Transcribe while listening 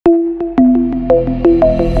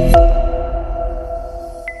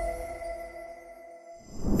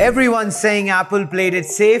Everyone's saying Apple played it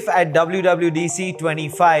safe at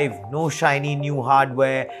WWDC25. No shiny new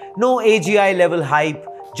hardware, no AGI-level hype,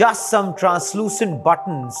 just some translucent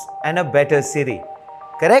buttons and a better Siri.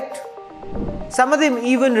 Correct? Some of them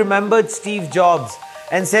even remembered Steve Jobs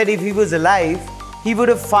and said if he was alive, he would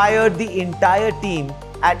have fired the entire team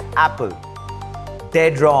at Apple.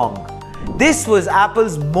 Dead wrong. This was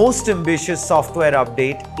Apple's most ambitious software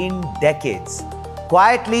update in decades.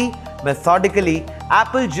 Quietly, methodically,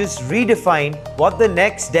 Apple just redefined what the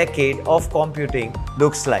next decade of computing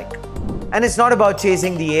looks like. And it's not about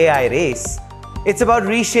chasing the AI race. It's about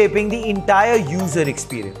reshaping the entire user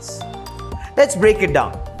experience. Let's break it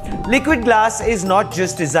down. Liquid glass is not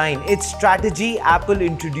just design, it's strategy Apple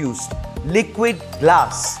introduced. Liquid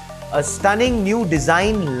glass, a stunning new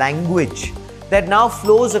design language that now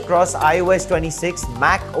flows across iOS 26,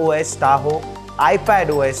 macOS Tahoe,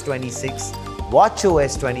 iPadOS 26,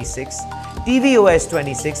 watchOS 26, tvOS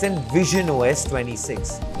 26 and VisionOS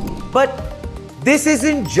 26. But this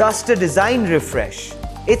isn't just a design refresh.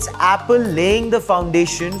 It's Apple laying the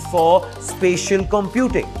foundation for spatial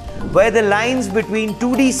computing, where the lines between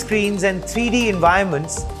 2D screens and 3D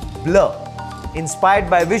environments blur. Inspired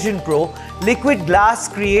by Vision Pro, liquid glass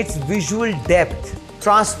creates visual depth,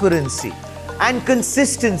 transparency, and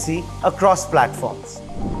consistency across platforms.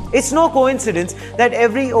 It's no coincidence that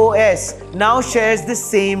every OS now shares the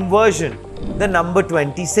same version, the number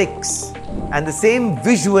 26, and the same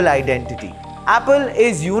visual identity. Apple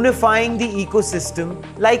is unifying the ecosystem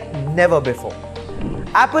like never before.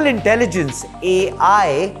 Apple Intelligence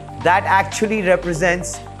AI that actually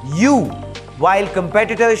represents you. While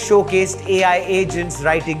competitors showcased AI agents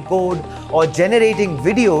writing code or generating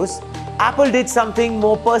videos, Apple did something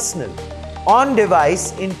more personal.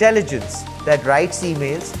 On-device intelligence that writes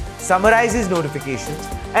emails, summarizes notifications,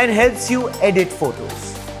 and helps you edit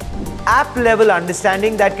photos. App-level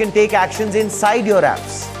understanding that can take actions inside your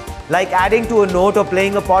apps, like adding to a note or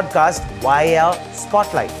playing a podcast via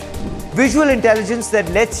Spotlight. Visual intelligence that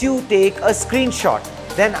lets you take a screenshot,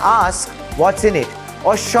 then ask what's in it,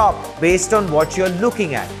 or shop based on what you're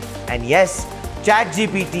looking at. And yes,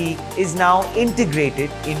 ChatGPT is now integrated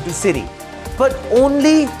into Siri, but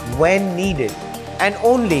only when needed and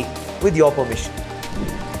only with your permission.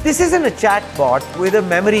 This isn't a chatbot with a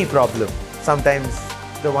memory problem, sometimes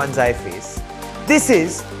the ones I face. This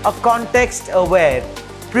is a context-aware,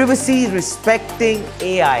 privacy-respecting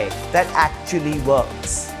AI that actually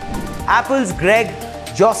works. Apple's Greg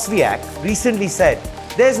Joswiak recently said,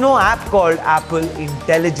 "There's no app called Apple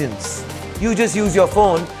Intelligence. You just use your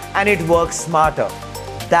phone and it works smarter."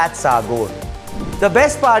 That's our goal. The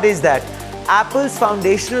best part is that Apple's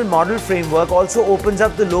foundational model framework also opens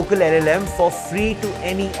up the local LLM for free to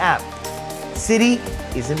any app. Siri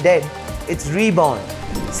isn't dead, it's reborn.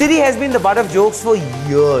 Siri has been the butt of jokes for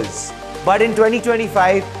years, but in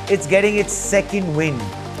 2025, it's getting its second wind.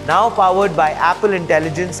 Now powered by Apple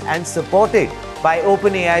Intelligence and supported by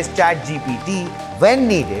OpenAI's ChatGPT when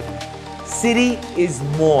needed, Siri is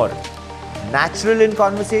more natural in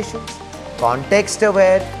conversations,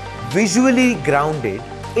 context-aware, visually grounded.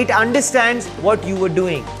 It understands what you were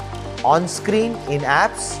doing on screen, in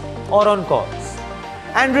apps, or on calls,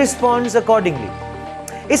 and responds accordingly.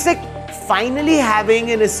 It's like finally having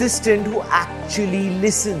an assistant who actually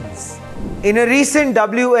listens. In a recent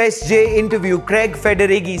WSJ interview, Craig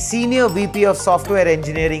Federighi, Senior VP of Software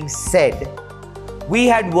Engineering, said, "We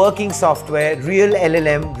had working software, real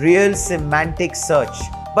LLM, real semantic search,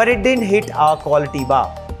 but it didn't hit our quality bar.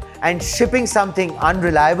 And shipping something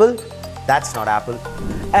unreliable, that's not Apple."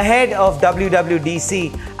 Ahead of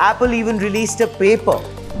WWDC, Apple even released a paper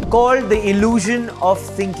called The Illusion of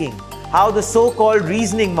Thinking, how the so-called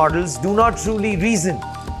reasoning models do not truly reason.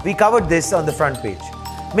 We covered this on the front page.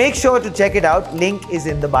 Make sure to check it out, link is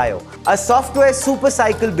in the bio. A software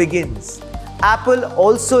supercycle begins. Apple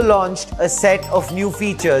also launched a set of new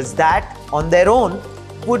features that, on their own,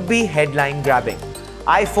 would be headline grabbing.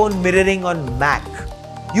 iPhone mirroring on Mac.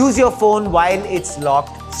 Use your phone while it's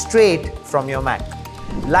locked straight from your Mac.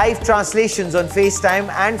 Live translations on FaceTime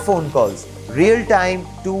and phone calls. Real-time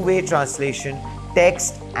two-way translation,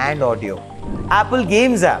 text and audio. Apple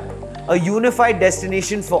Games app, a unified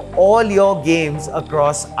destination for all your games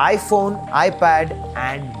across iPhone, iPad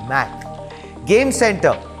and Mac. Game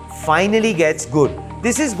Center finally gets good.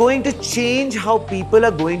 This is going to change how people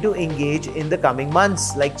are going to engage in the coming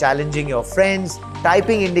months, like challenging your friends,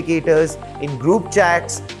 typing indicators in group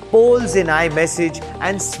chats, polls in iMessage,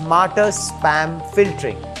 and smarter spam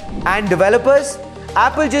filtering. And developers,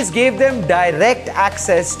 Apple just gave them direct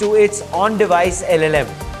access to its on-device LLM.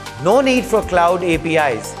 No need for cloud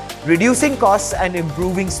APIs, reducing costs and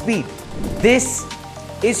improving speed. This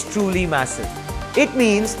is truly massive. It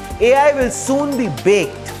means AI will soon be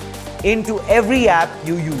baked into every app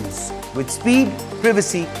you use with speed,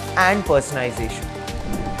 privacy, and personalization.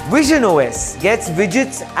 VisionOS gets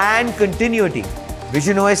widgets and continuity.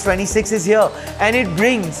 VisionOS 26 is here, and it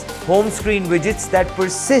brings home screen widgets that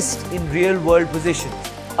persist in real-world positions.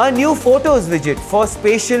 A new Photos widget for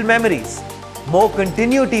spatial memories. More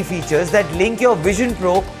continuity features that link your Vision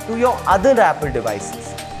Pro to your other Apple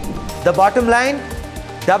devices. The bottom line,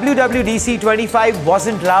 WWDC25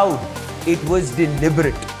 wasn't loud, it was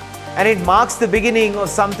deliberate. And it marks the beginning of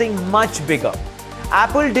something much bigger.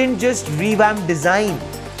 Apple didn't just revamp design,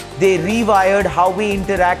 they rewired how we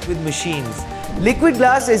interact with machines. Liquid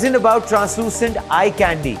glass isn't about translucent eye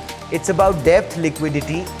candy. It's about depth,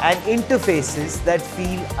 liquidity, and interfaces that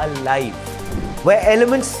feel alive, where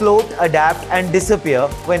elements float, adapt, and disappear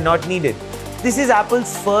when not needed. This is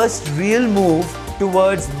Apple's first real move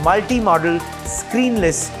towards multi-modal,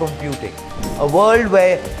 screenless computing. A world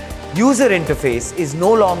where user interface is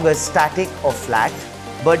no longer static or flat,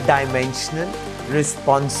 but dimensional,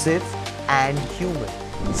 responsive, and human.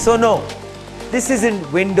 So no, this isn't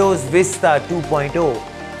Windows Vista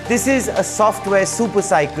 2.0. This is a software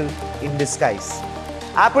supercycle in disguise.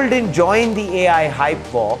 Apple didn't join the AI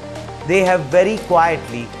hype war. They have very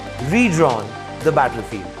quietly redrawn the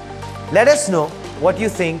battlefield. Let us know what you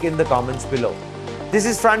think in the comments below. This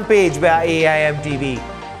is Front Page by AIM TV.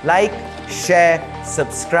 Like, share,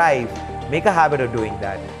 subscribe. Make a habit of doing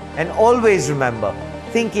that. And always remember,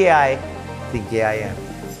 think AI, think AIM.